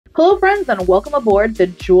Hello friends and welcome aboard the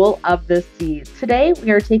Jewel of the Seas. Today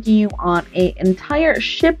we are taking you on an entire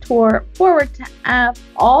ship tour forward to aft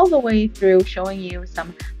all the way through, showing you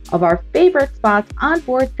some of our favorite spots on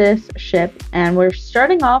board this ship, and we're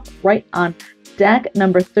starting off right on deck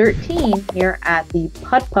number 13 here at the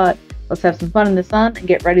Putt Putt. Let's have some fun in the sun and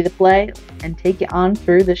get ready to play and take you on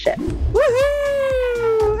through the ship. Woohoo!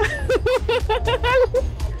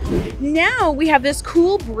 Now we have this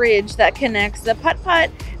cool bridge that connects the Putt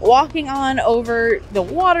Putt walking on over the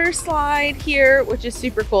water slide here, which is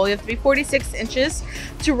super cool. You have to be 46 inches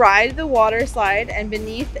to ride the water slide, and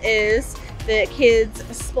beneath is the kids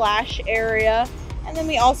splash area. And then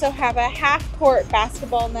we also have a half-court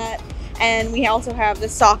basketball net, and we also have the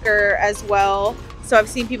soccer as well. So I've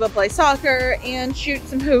seen people play soccer and shoot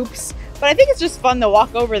some hoops, but I think it's just fun to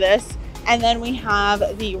walk over this. And then we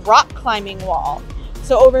have the rock climbing wall.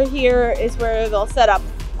 So over here is where they'll set up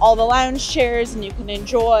all the lounge chairs and you can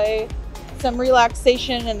enjoy some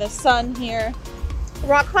relaxation in the sun here.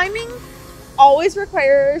 Rock climbing always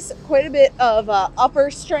requires quite a bit of upper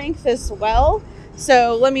strength as well.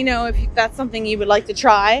 So let me know if that's something you would like to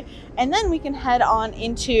try. And then we can head on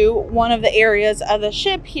into one of the areas of the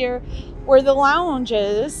ship here where the lounge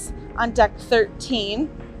is on deck 13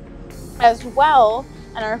 as well.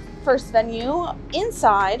 And our first venue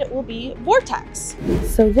inside will be Vortex.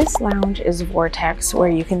 So this lounge is Vortex, where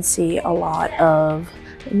you can see a lot of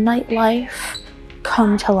nightlife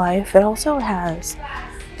come to life. It also has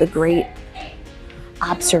the great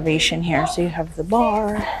observation here. So you have the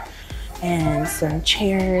bar and some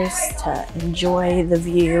chairs to enjoy the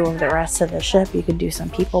view of the rest of the ship. You can do some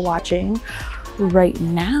people watching. Right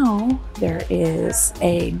now, there is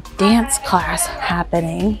a dance class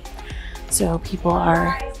happening. So people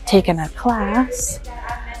are taking a class,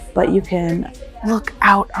 but you can look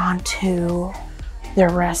out onto the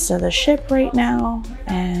rest of the ship right now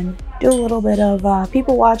and do a little bit of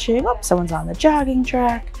people watching. Oh, someone's on the jogging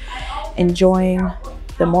track, enjoying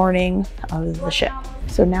the morning of the ship.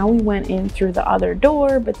 So now we went in through the other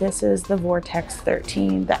door, but this is the Vortex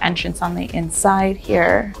 13, the entrance on the inside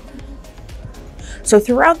here. So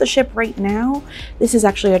throughout the ship right now, this is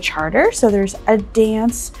actually a charter. So there's a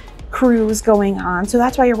dance cruise going on. So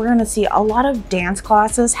that's why we're going to see a lot of dance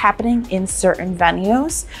classes happening in certain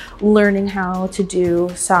venues, learning how to do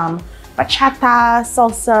some bachata,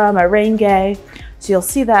 salsa, merengue. So you'll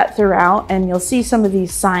see that throughout, and you'll see some of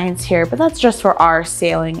these signs here, but that's just for our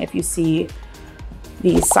sailing if you see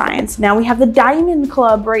these signs. Now we have the Diamond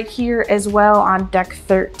Club right here as well on deck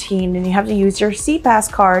 13, and you have to use your SeaPass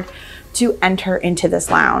card to enter into this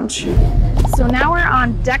lounge. So now we're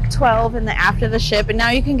on deck 12 in the aft of the ship, and now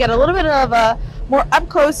you can get a little bit of a more up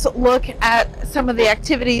close look at some of the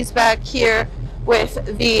activities back here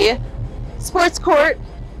with the sports court,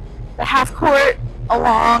 the half court,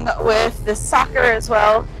 along with the soccer as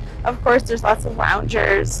well. Of course, there's lots of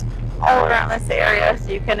loungers all around this area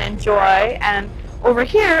so you can enjoy. And over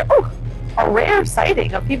here, oh, a rare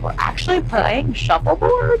sighting of people actually playing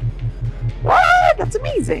shuffleboard. What? That's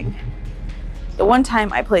amazing. The one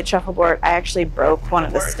time I played shuffleboard, I actually broke one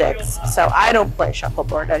of the sticks, so I don't play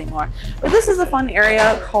shuffleboard anymore. But this is a fun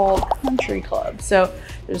area called Country Club. So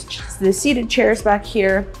there's the seated chairs back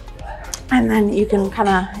here, and then you can kind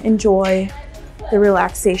of enjoy the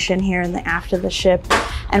relaxation here in the aft of the ship.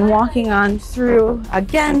 And walking on through,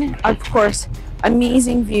 again, of course,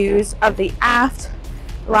 amazing views of the aft,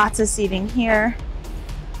 lots of seating here,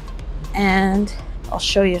 and I'll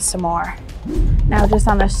show you some more. Now just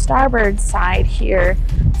on the starboard side here,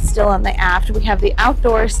 still on the aft, we have the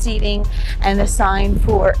outdoor seating and the sign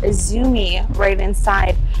for Izumi right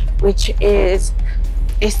inside, which is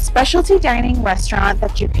a specialty dining restaurant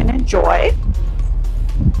that you can enjoy.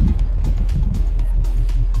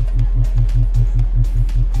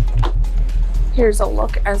 Here's a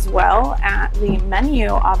look as well at the menu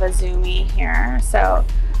of Izumi here. So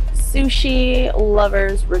sushi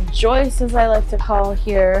lovers rejoice, as I like to call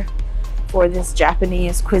here, for this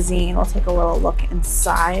Japanese cuisine. We'll take a little look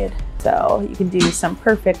inside. So you can do some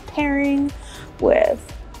perfect pairing with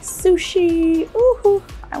sushi. Ooh,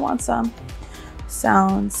 I want some.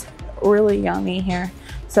 Sounds really yummy here.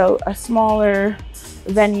 So a smaller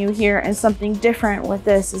venue here, and something different with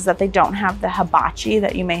this is that they don't have the hibachi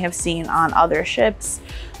that you may have seen on other ships.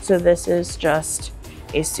 So this is just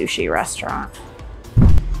a sushi restaurant.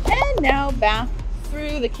 And now back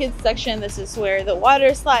through the kids section. This is where the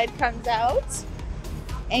water slide comes out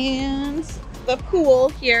and the pool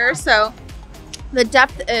here. So the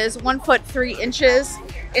depth is 1 foot 3 inches.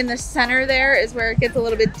 In the center there is where it gets a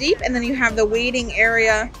little bit deep, and then you have the waiting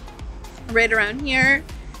area right around here.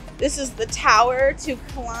 This is the tower to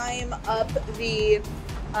climb up the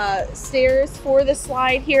stairs for the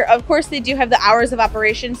slide here. Of course, they do have the hours of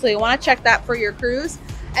operation, so you want to check that for your cruise.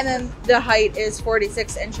 And then the height is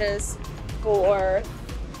 46 inches for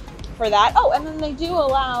that. Oh, and then they do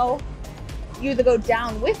allow you to go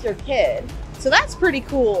down with your kid. So that's pretty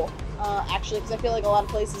cool, actually, because I feel like a lot of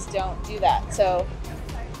places don't do that. So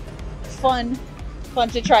fun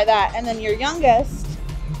to try that. And then your youngest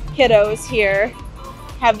kiddos here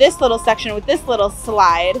have this little section with this little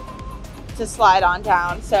slide to slide on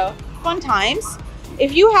down. So fun times.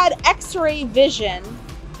 If you had x-ray vision,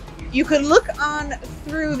 you could look on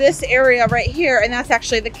through this area right here, and that's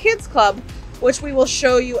actually the kids club, which we will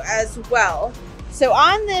show you as well. So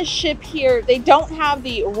on this ship here, they don't have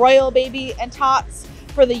the royal baby and tots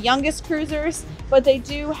for the youngest cruisers, but they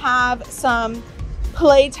do have some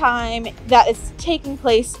playtime that is taking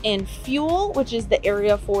place in Fuel, which is the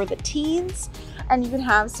area for the teens. And you can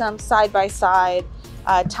have some side-by-side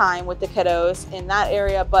time with the kiddos in that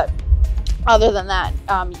area. But other than that,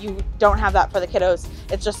 you don't have that for the kiddos.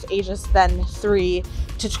 It's just ages then 3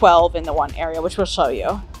 to 12 in the one area, which we'll show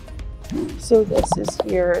you. So this is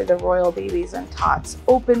here, the Royal Babies and Tots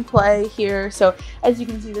open play here. So as you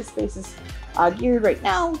can see, this space is geared right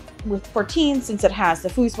now for teens since it has the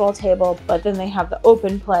foosball table, but then they have the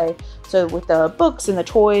open play. So with the books and the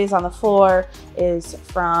toys on the floor is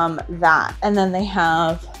from that. And then they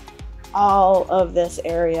have all of this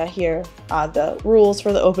area here, the rules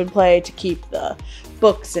for the open play to keep the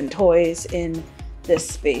books and toys in this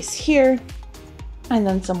space here. And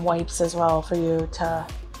then some wipes as well for you to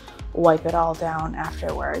wipe it all down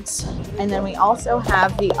afterwards. And then we also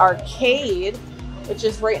have the arcade, which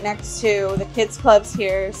is right next to the kids clubs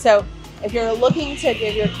here. So if you're looking to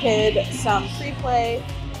give your kid some free play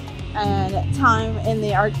and time in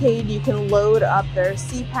the arcade, you can load up their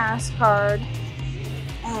C-Pass card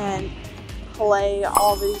and play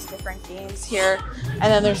all these different games here. And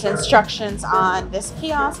then there's instructions on this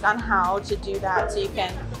kiosk on how to do that, so you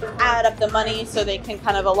can add up the money so they can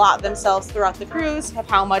kind of allot themselves throughout the cruise of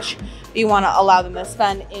how much you want to allow them to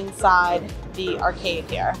spend inside the arcade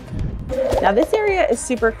here. Now this area is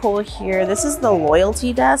super cool here. This is the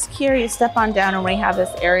loyalty desk here. You step on down and we have this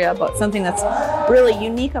area, but something that's really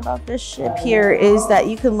unique about this ship here is that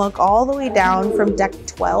you can look all the way down from deck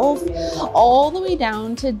 12 all the way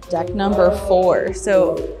down to deck number 4.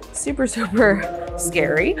 So super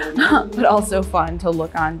scary, but also fun to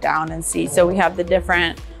look on down and see. So we have the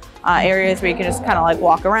different areas where you can just kind of like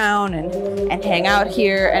walk around and hang out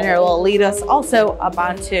here, and it will lead us also up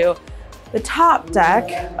onto the top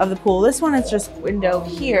deck of the pool. This one is just window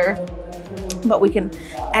here, but we can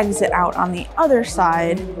exit out on the other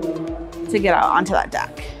side to get out onto that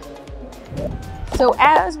deck. So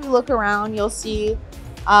as we look around, you'll see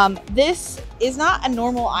this is not a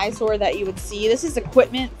normal eyesore that you would see. This is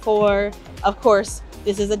equipment for, of course,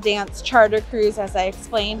 this is a dance charter cruise, as I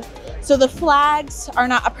explained. So the flags are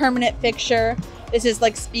not a permanent fixture. This is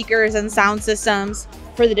like speakers and sound systems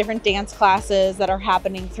for the different dance classes that are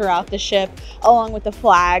happening throughout the ship, along with the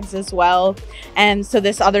flags as well. And so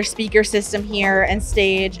this other speaker system here and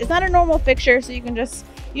stage is not a normal fixture, so you can just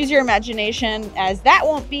use your imagination, as that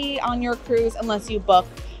won't be on your cruise unless you book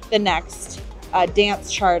the next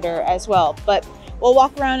dance charter as well. But we'll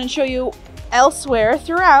walk around and show you elsewhere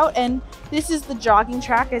throughout. And this is the jogging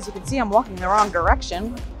track. As you can see, I'm walking the wrong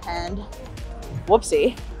direction, and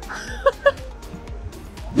whoopsie.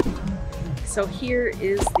 So here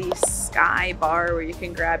is the Sky Bar, where you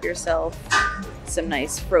can grab yourself some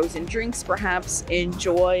nice frozen drinks, perhaps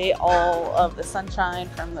enjoy all of the sunshine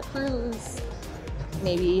from the cruise,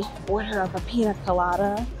 maybe order up a pina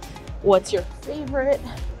colada. What's your favorite?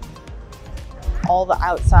 All the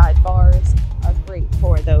outside bars are great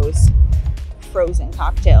for those frozen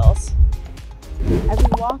cocktails. As we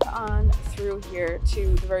walk on through here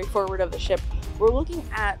to the very forward of the ship, we're looking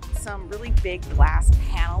at some really big glass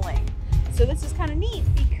paneling. So this is kind of neat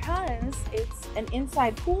because it's an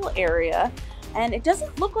inside pool area, and it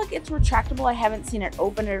doesn't look like it's retractable. I haven't seen it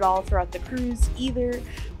open at all throughout the cruise either,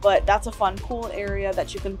 but that's a fun pool area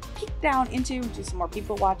that you can peek down into, do some more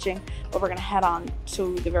people watching. But we're gonna head on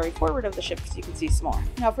to the very forward of the ship so you can see some more.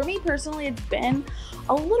 Now for me personally, it's been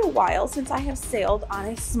a little while since I have sailed on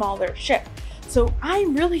a smaller ship. So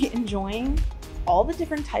I'm really enjoying all the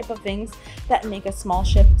different type of things that make a small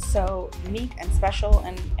ship so unique and special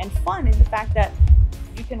and fun, in the fact that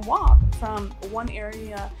you can walk from one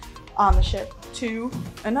area on the ship to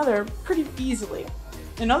another pretty easily.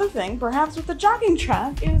 Another thing, perhaps with the jogging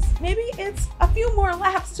track, is maybe it's a few more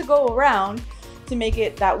laps to go around. to make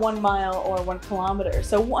it that 1 mile or 1 kilometer.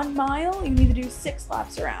 So 1 mile, you need to do 6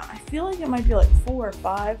 laps around. I feel like it might be like 4 or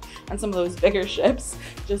 5 on some of those bigger ships,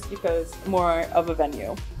 just because more of a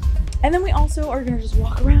venue. And then we also are gonna just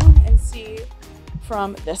walk around and see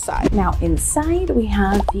from this side. Now inside we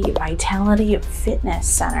have the Vitality Fitness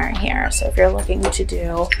Center here. So if you're looking to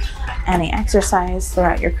do any exercise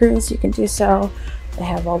throughout your cruise, you can do so. They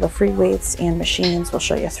have all the free weights and machines we'll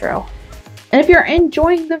show you through. And if you're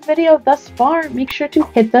enjoying the video thus far, make sure to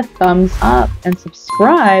hit the thumbs up and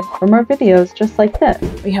subscribe for more videos just like this.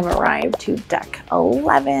 We have arrived to deck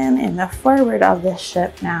 11, and the forward of this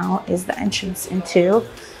ship now is the entrance into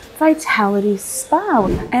Vitality Spa.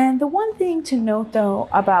 And the one thing to note though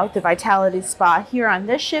about the Vitality Spa here on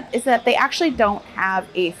this ship is that they actually don't have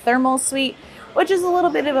a thermal suite, which is a little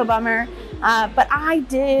bit of a bummer, but I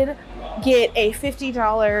did get a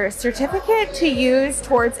 $50 certificate to use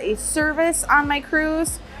towards a service on my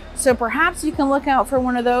cruise. So perhaps you can look out for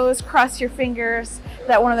one of those. Cross your fingers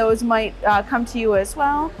that one of those might come to you as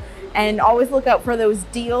well. And always look out for those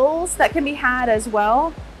deals that can be had as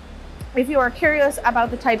well. If you are curious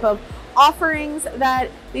about the type of offerings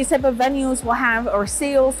that these type of venues will have or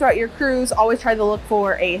sales throughout your cruise, always try to look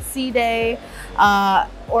for a sea day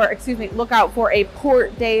look out for a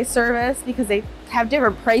port day service, because they have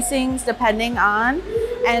different pricings depending on.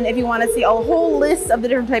 And if you want to see a whole list of the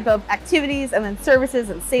different type of activities and then services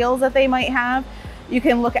and sales that they might have, you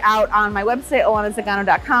can look out on my website,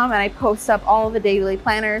 olanazagano.com, and I post up all of the daily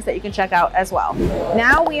planners that you can check out as well.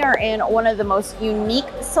 Now we are in one of the most unique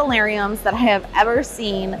solariums that I have ever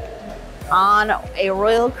seen on a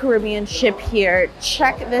Royal Caribbean ship here.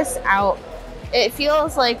 Check this out. It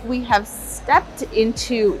feels like we have stepped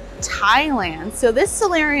into Thailand. So this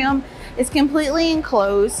solarium is completely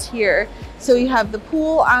enclosed here. So you have the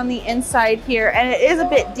pool on the inside here, and it is a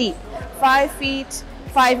bit deep, 5 feet,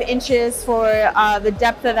 5 inches for the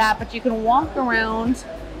depth of that, but you can walk around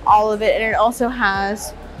all of it. And it also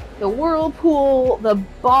has the whirlpool, the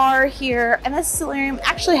bar here, and this solarium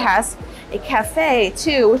actually has a cafe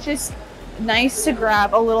too, which is nice to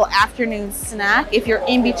grab a little afternoon snack if you're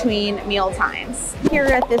in between meal times. Here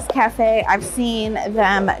at this cafe, I've seen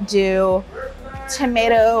them do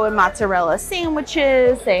tomato and mozzarella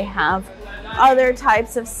sandwiches. They have other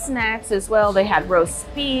types of snacks as well. They had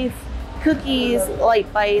roast beef, cookies,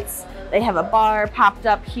 light bites. They have a bar popped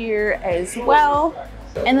up here as well.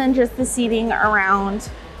 And then just the seating around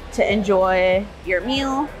to enjoy your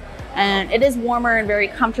meal. And it is warmer and very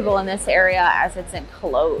comfortable in this area as it's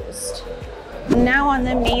enclosed. Now on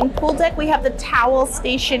the main pool deck, we have the towel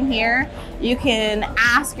station here. You can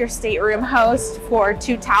ask your stateroom host for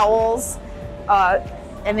 2 towels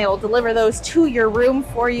and they will deliver those to your room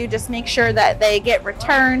for you. Just make sure that they get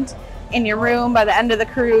returned in your room by the end of the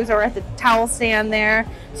cruise or at the towel stand there.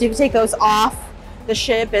 So you can take those off the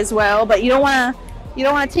ship as well, but you don't want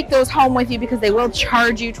to take those home with you because they will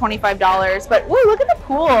charge you $25. But whoa, look at the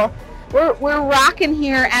pool. We're rocking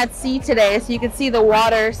here at sea today, so you can see the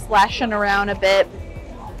water splashing around a bit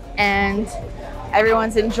and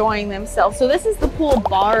everyone's enjoying themselves. So this is the pool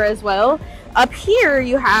bar as well. Up here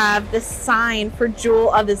you have the sign for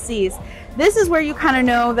Jewel of the Seas. This is where you kind of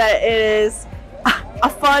know that it is a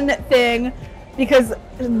fun thing, because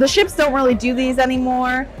the ships don't really do these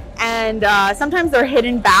anymore, and sometimes they're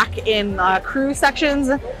hidden back in crew sections.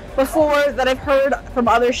 Before that I've heard from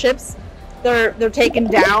other ships, they're taken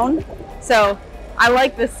down. So I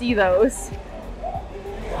like to see those.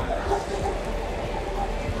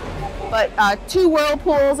 But 2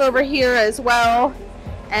 whirlpools over here as well,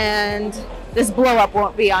 and this blow up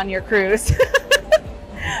won't be on your cruise.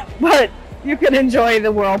 But you can enjoy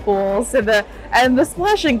the whirlpools and the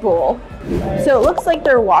splashing pool. So it looks like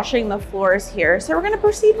they're washing the floors here. So we're going to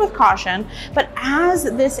proceed with caution. But as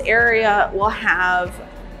this area will have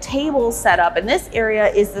tables set up, and this area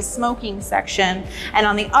is the smoking section, and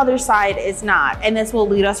on the other side is not. And this will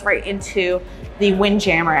lead us right into the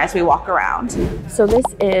Windjammer as we walk around. So this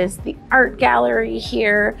is the art gallery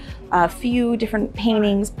here. A few different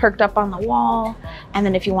paintings perked up on the wall. And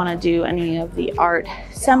then if you want to do any of the art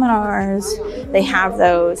seminars, they have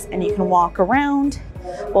those, and you can walk around.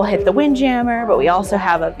 We'll hit the Windjammer, but we also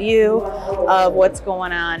have a view of what's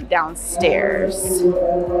going on downstairs.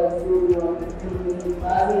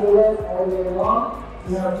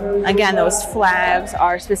 Again, those flags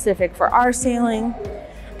are specific for our sailing,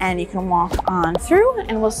 and you can walk on through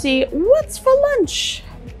and we'll see what's for lunch.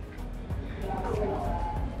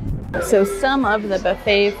 So some of the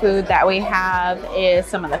buffet food that we have is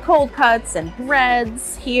some of the cold cuts and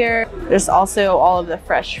breads here. There's also all of the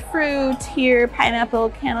fresh fruit here, pineapple,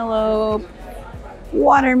 cantaloupe,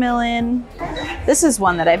 watermelon. This is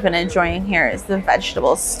one that I've been enjoying here, is the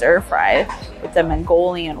vegetable stir fry with the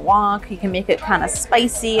Mongolian wok. You can make it kind of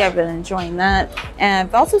spicy. I've been enjoying that. And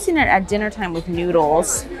I've also seen it at dinner time with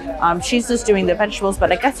noodles. She's just doing the vegetables,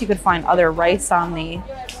 but I guess you could find other rice on the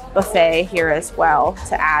buffet here as well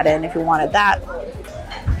to add in if you wanted that.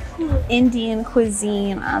 Indian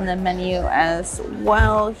cuisine on the menu as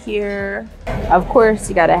well here. Of course,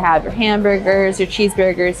 you got to have your hamburgers, your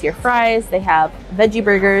cheeseburgers, your fries. They have veggie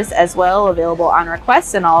burgers as well, available on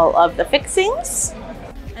request, and all of the fixings.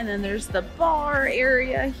 And then there's the bar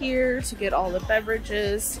area here to get all the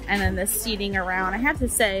beverages, and then the seating around. I have to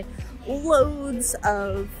say, loads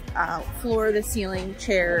of floor-to-the-ceiling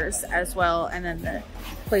chairs as well, and then the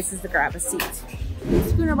places to grab a seat.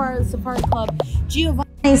 Schooner Bar, the Safari Club,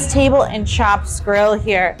 Giovanni's Table and Chops Grill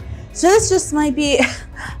here. So this just might be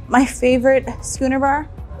my favorite schooner bar.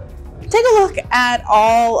 Take a look at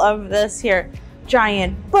all of this here.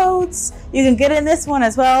 Giant boats. You can get in this one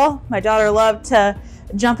as well. My daughter loved to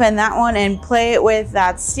jump in that one and play with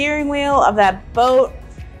that steering wheel of that boat.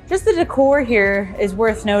 Just the decor here is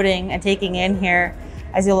worth noting and taking in here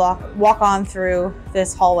as you walk on through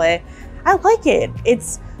this hallway. I like it.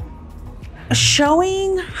 It's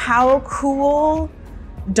showing how cool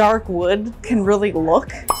dark wood can really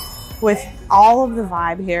look with all of the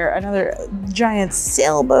vibe here. Another giant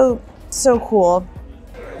sailboat, so cool.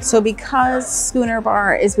 So because Schooner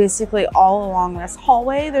Bar is basically all along this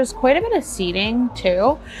hallway, there's quite a bit of seating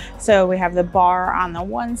too. So we have the bar on the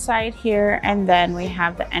one side here, and then we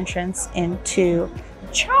have the entrance into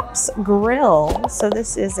Chops Grill. So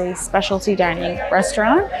this is a specialty dining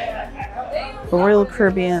restaurant. Royal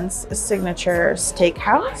Caribbean's signature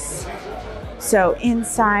steakhouse. So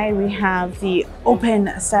inside we have the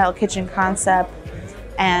open style kitchen concept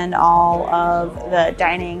and all of the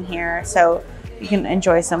dining here. So you can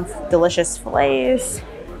enjoy some delicious fillets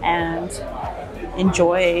and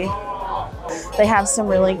enjoy. They have some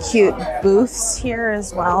really cute booths here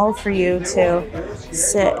as well for you to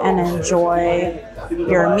sit and enjoy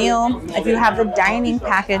your meal. If you have the dining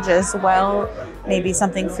package as well, maybe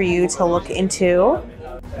something for you to look into.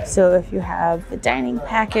 So if you have the dining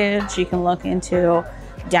package, you can look into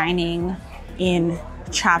dining in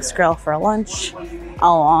Chops Grill for lunch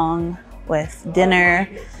along with dinner.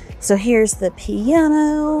 So here's the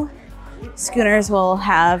piano. Schooners will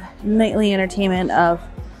have nightly entertainment of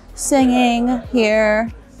singing here.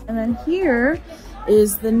 And then here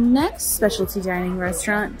is the next specialty dining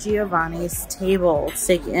restaurant, Giovanni's Table. Let's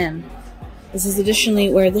take you in. This is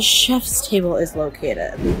additionally where the chef's table is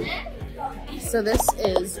located. So this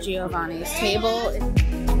is Giovanni's Table.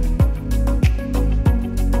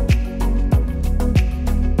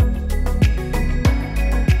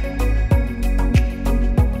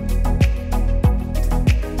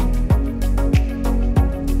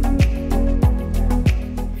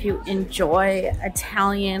 If you enjoy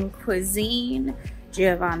Italian cuisine,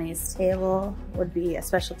 Giovanni's Table would be a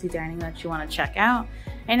specialty dining that you want to check out.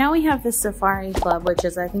 And now we have the Safari Club, which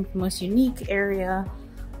is, I think, the most unique area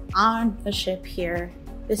on the ship here.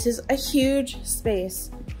 This is a huge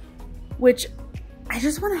space, which I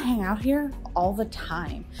just want to hang out here all the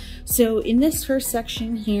time. So in this first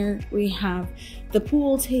section here, we have the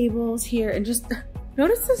pool tables here, and just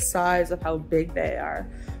notice the size of how big they are.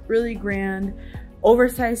 Really grand,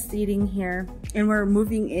 oversized seating here. And we're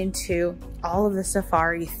moving into all of the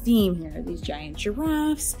safari theme here. These giant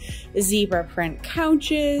giraffes, zebra print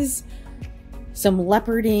couches, some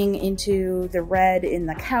leoparding into the red in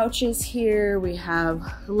the couches here. We have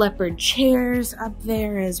leopard chairs up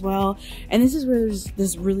there as well. And this is where there's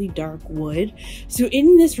this really dark wood. So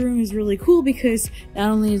in this room is really cool because not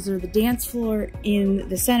only is there the dance floor in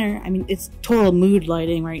the center, I mean, it's total mood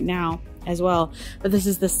lighting right now as well, but this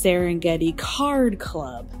is the Serengeti Card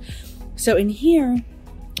Club. So in here,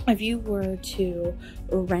 if you were to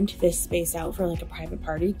rent this space out for like a private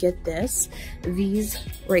party, get this, these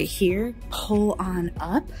right here pull on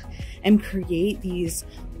up and create these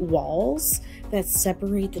walls that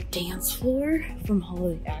separate the dance floor from all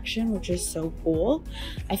of the action, which is so cool.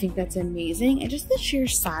 I think that's amazing. And just the sheer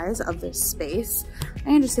size of this space.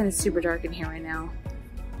 I understand it's super dark in here right now.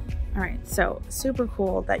 All right, so super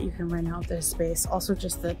cool that you can rent out this space. Also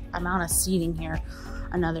just the amount of seating here.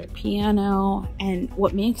 Another piano. And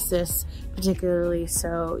what makes this particularly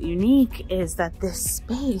so unique is that this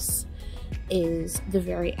space is the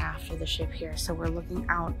very aft of the ship here. So we're looking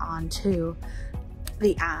out onto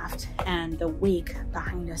the aft and the wake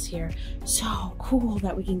behind us here. So cool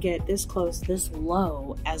that we can get this close, this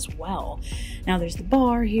low as well. Now there's the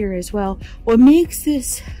bar here as well. What makes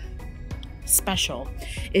this special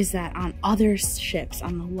is that on other ships,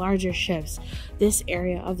 on the larger ships, this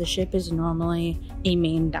area of the ship is normally a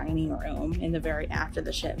main dining room in the very aft of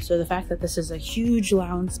the ship. So the fact that this is a huge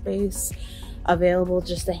lounge space available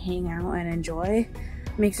just to hang out and enjoy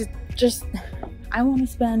makes it just, I want to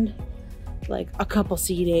spend like a couple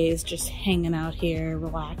sea days just hanging out here,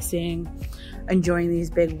 relaxing, enjoying these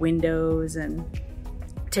big windows and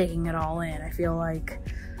taking it all in. I feel like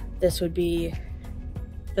this would be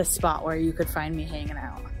the spot where you could find me hanging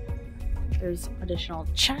out. There's additional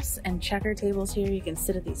chess and checker tables here. You can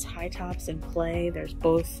sit at these high tops and play. There's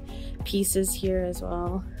both pieces here as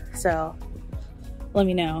well. So let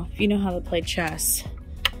me know if you know how to play chess.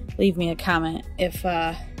 Leave me a comment if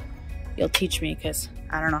you'll teach me, because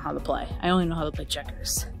I don't know how to play. I only know how to play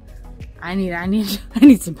checkers. I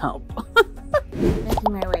need some help.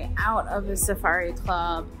 Making my way out of the Safari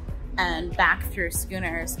Club and back through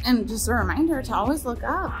schooners, and just a reminder to always look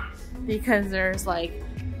up, because there's like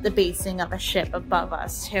the basing of a ship above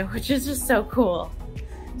us too, which is just so cool.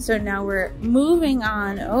 So now we're moving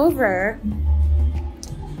on over,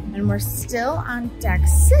 and we're still on deck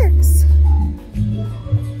 6,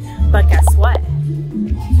 but guess what?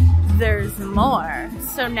 There's more.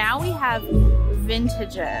 So now we have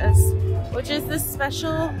Vintages, which is this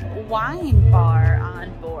special wine bar on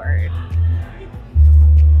board.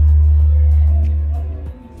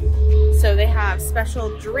 So they have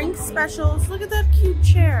special drink specials. Look at that cute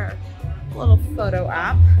chair. A little photo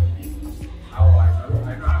op.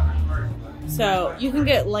 So you can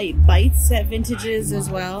get light bites at Vintages as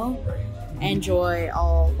well. Enjoy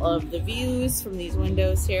all of the views from these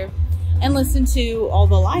windows here, and listen to all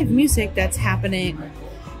the live music that's happening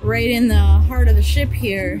right in the heart of the ship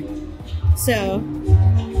here. So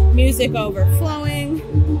music overflowing,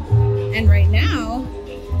 and right now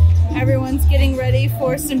everyone's getting ready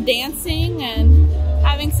for some dancing and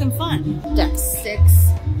having some fun. Deck 6.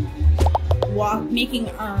 Making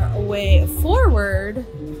our way forward,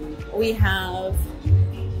 we have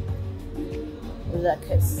the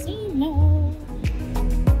casino.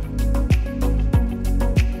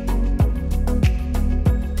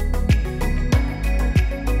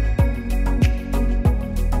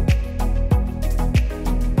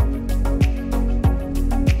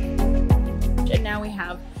 And now we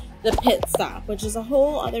have the pit stop, which is a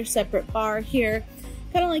whole other separate bar here,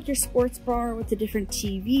 kind of like your sports bar with the different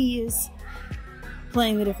TVs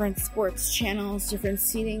playing the different sports channels, different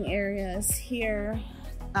seating areas here.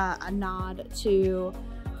 A nod to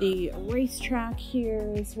the racetrack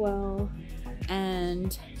here as well,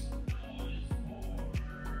 and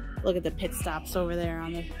look at the pit stops over there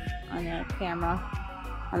on the camera,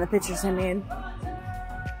 on the pictures I made.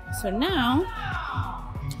 So now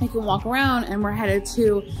we can walk around, and we're headed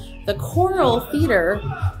to the Coral Theater,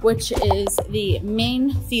 which is the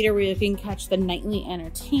main theater where you can catch the nightly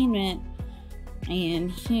entertainment. And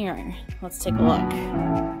here, let's take a look.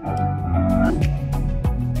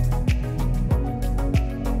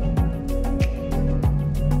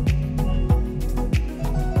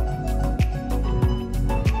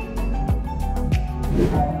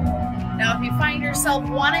 Now, if you find yourself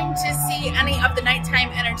wanting to see any of the nighttime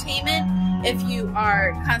entertainment, if you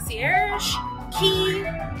are Concierge, Key,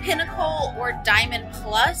 Pinnacle, or Diamond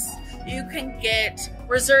Plus, you can get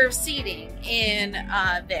reserved seating in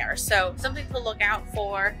there. So something to look out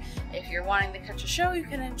for if you're wanting to catch a show. You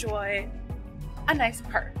can enjoy a nice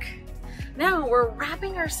perk. Now we're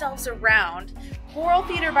wrapping ourselves around. Coral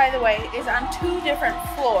Theater, by the way, is on 2 different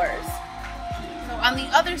floors. So on the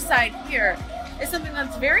other side here is something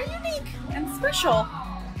that's very unique and special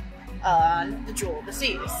on the Jewel of the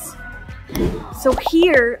Seas. So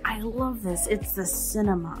here, I love this. It's the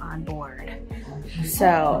cinema on board.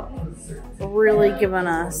 So really giving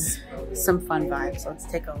us some fun vibes. Let's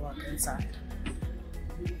take a look inside.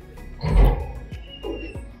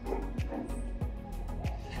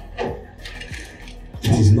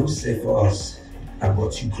 It is not safe for us. I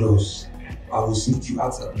brought you close. I will sneak you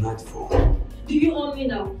out at nightfall. Do you own me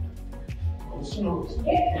now?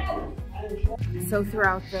 So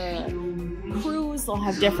throughout the cruise, they'll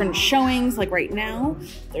have different showings. Like right now,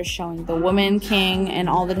 they're showing The Woman King, and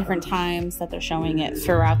all the different times that they're showing it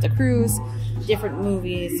throughout the cruise. Different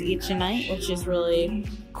movies each night, which is really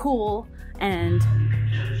cool. And,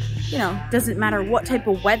 you know, doesn't matter what type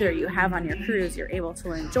of weather you have on your cruise, you're able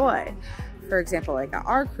to enjoy. For example, like at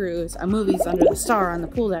our cruise, a movie's Under the Star on the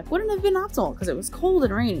pool deck wouldn't have been optimal because it was cold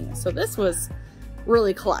and rainy. So this was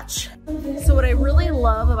really clutch. So what I really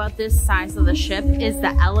love about this size of the ship is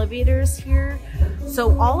the elevators here.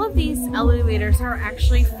 So all of these elevators are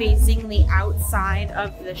actually facing the outside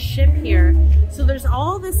of the ship here. So there's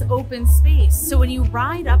all this open space. So when you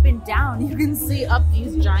ride up and down, you can see up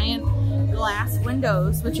these giant glass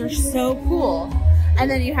windows, which are so cool. And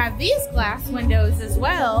then you have these glass windows as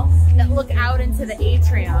well that look out into the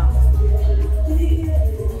atrium.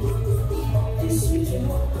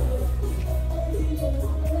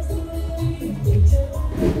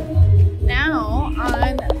 Now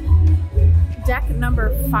on deck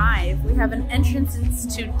number 5, we have an entrance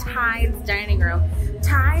to Tide's dining room.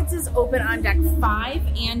 Tide's is open on deck 5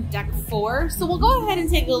 and deck 4. So we'll go ahead and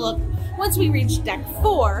take a look once we reach deck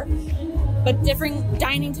 4. But different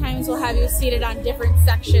dining times will have you seated on different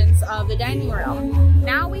sections of the dining room.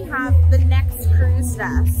 Now we have the next cruise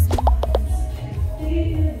desk.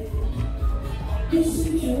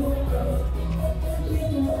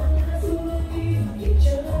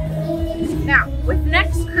 Now, with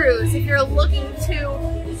next cruise, if you're looking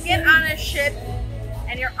to get on a ship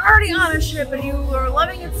and you're already on a ship and you are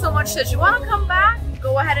loving it so much that you want to come back,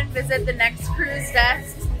 go ahead and visit the next cruise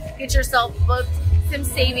desk. Get yourself booked, some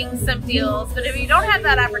savings, some deals. But if you don't have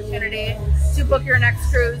that opportunity to book your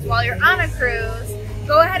next cruise while you're on a cruise,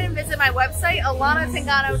 go ahead and visit my website,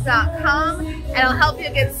 alanatangano.com, and I'll help you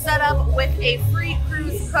get set up with a free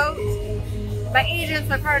cruise coat. My agents,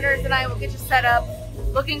 my partners, and I will get you set up.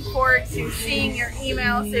 Looking forward to seeing your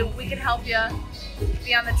email so we can help you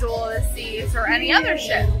be on the Jewel of the Seas or any other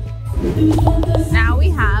ship. Now we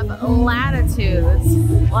have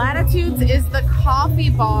Latitudes. Latitudes is the coffee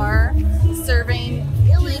bar serving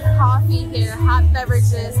illy coffee here, hot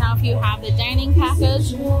beverages. Now if you have the dining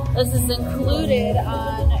package, this is included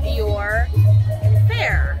on your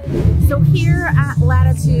fare. So here at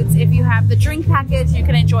Latitudes, if you have the drink package, you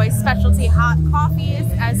can enjoy specialty hot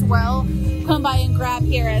coffees as well. Come by and grab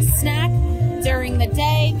here as a snack. During the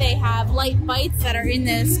day, they have light bites that are in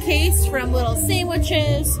this case from little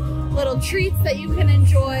sandwiches, little treats that you can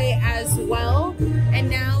enjoy as well. And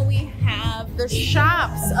now we have the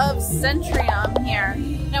shops of Centrium here.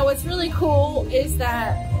 Now what's really cool is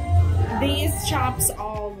that these shops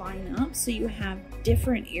all line up, so you have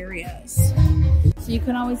different areas. So you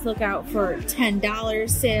can always look out for $10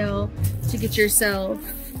 sale to get yourself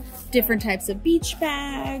different types of beach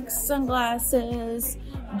bags, sunglasses,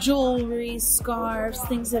 jewelry, scarves,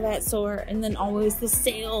 things of that sort, and then always the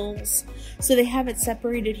sales. So they have it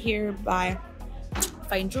separated here by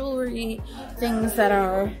fine jewelry, things that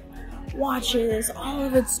are watches, all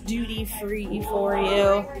of it's duty free for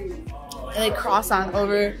you. And they cross on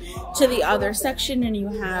over to the other section and you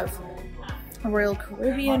have Royal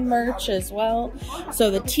Caribbean merch as well.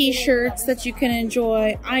 So the t-shirts that you can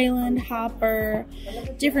enjoy, island hopper,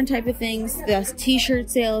 different type of things. The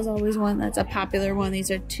t-shirt sale is always one that's a popular one.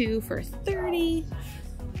 These are 2 for $30.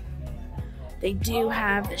 They do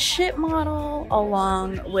have the ship model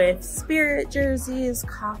along with Spirit jerseys,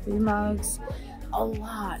 coffee mugs, a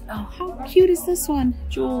lot. Oh, how cute is this one?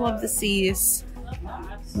 Jewel of the Seas.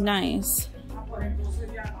 Nice.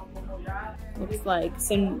 Looks like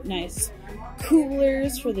some nice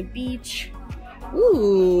coolers for the beach.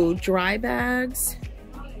 Ooh, dry bags.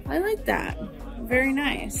 I like that. Very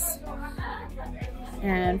nice.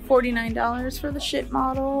 And $49 for the ship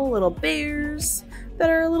model. Little bears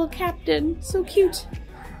that are a little captain. So cute.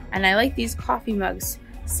 And I like these coffee mugs.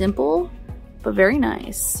 Simple, but very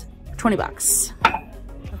nice. 20 bucks.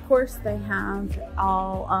 Of course, they have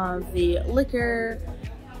all of the liquor,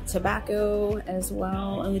 tobacco as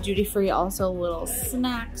well, and the duty-free also little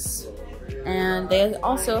snacks. And they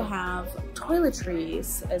also have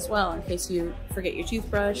toiletries as well in case you forget your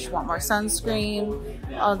toothbrush, want more sunscreen,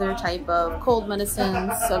 other type of cold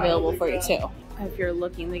medicines available for you too. If you're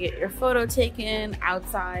looking to get your photo taken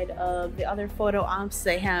outside of the other photo ops,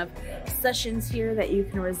 they have sessions here that you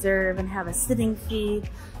can reserve and have a sitting fee.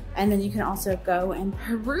 And then you can also go and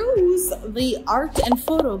peruse the art and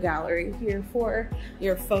photo gallery here for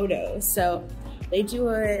your photos. So they do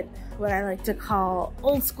it what I like to call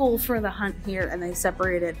old school for the hunt here, and they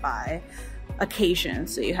separate it by occasion.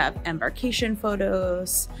 So you have embarkation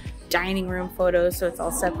photos, dining room photos, so it's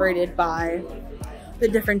all separated by the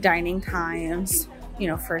different dining times, you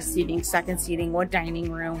know, first seating, second seating, what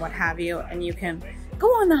dining room, what have you, and you can go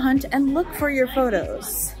on the hunt and look for your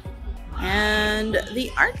photos. And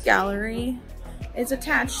the art gallery is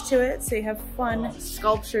attached to it, so you have fun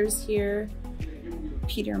sculptures here.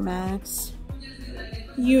 Peter Max,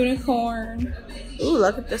 unicorn. Ooh,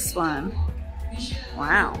 look at this one.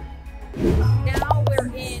 Wow. Now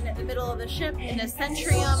we're in the middle of the ship in the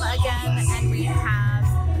Centrium again, and we have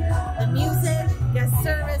the music, guest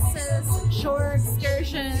services, shore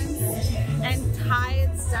excursions, and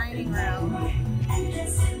Tide's dining room.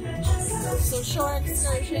 So shore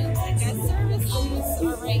excursions and guest services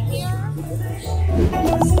are right here.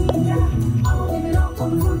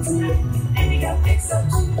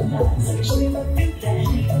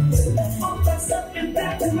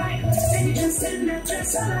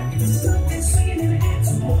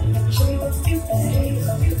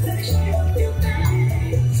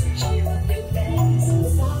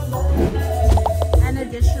 And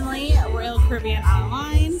additionally, Royal Caribbean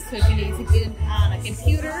Online, so if you need to get on a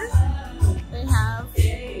computer, they have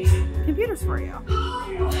computers for you.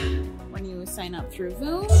 When you sign up through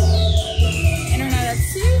Voom, Internet at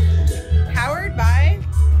Sea, powered by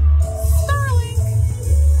Starlink.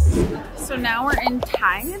 So now we're in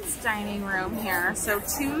Tide's dining room here. So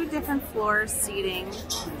 2 different floor seating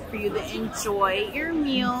for you to enjoy your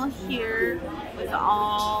meal here with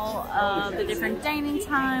all of the different dining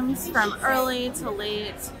times from early to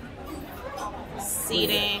late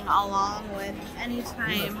seating along with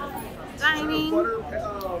anytime dining.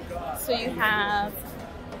 So you have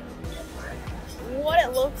what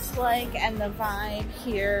it looks like and the vibe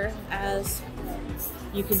here as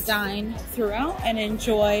you can dine throughout and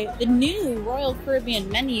enjoy the new Royal Caribbean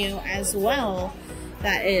menu as well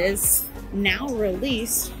that is now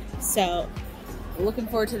released. So looking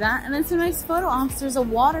forward to that. And then some nice photo ops. There's a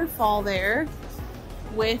waterfall there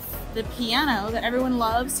with the piano that everyone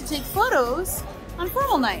loves to take photos on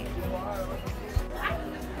formal night.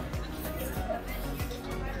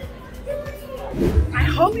 I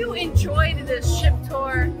hope you enjoyed this ship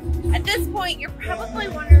tour. At this point, you're probably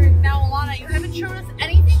wondering, now Alana, you haven't shown us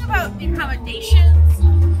anything about the accommodations.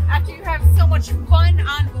 After you have so much fun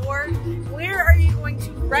on board, where are you going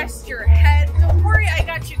to rest your head? Don't worry, I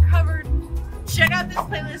got you covered. Check out this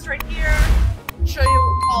playlist right here. Show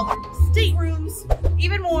you all the staterooms,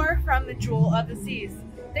 even more from the Jewel of the Seas.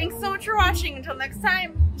 Thanks so much for watching. Until next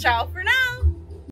time, ciao for now.